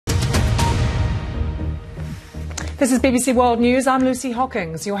This is BBC World News. I'm Lucy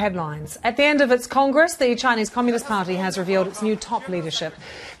Hockings. Your headlines. At the end of its Congress, the Chinese Communist Party has revealed its new top leadership.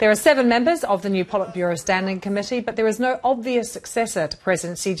 There are 7 members of the new Politburo Standing Committee, but there is no obvious successor to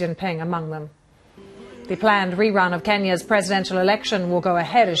President Xi Jinping among them. The planned rerun of Kenya's presidential election will go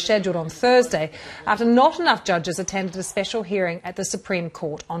ahead as scheduled on Thursday after not enough judges attended a special hearing at the Supreme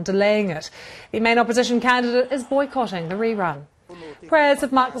Court on delaying it. The main opposition candidate is boycotting the rerun. Prayers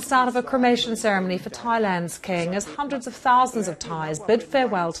have marked the start of a cremation ceremony for Thailand's king as hundreds of thousands of Thais bid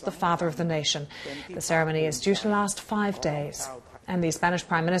farewell to the father of the nation. The ceremony is due to last 5 days. And the Spanish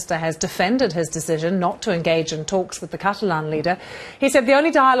Prime Minister has defended his decision not to engage in talks with the Catalan leader. He said the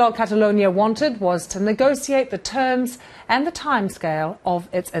only dialogue Catalonia wanted was to negotiate the terms and the timescale of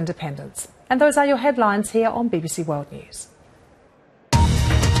its independence. And those are your headlines here on BBC World News.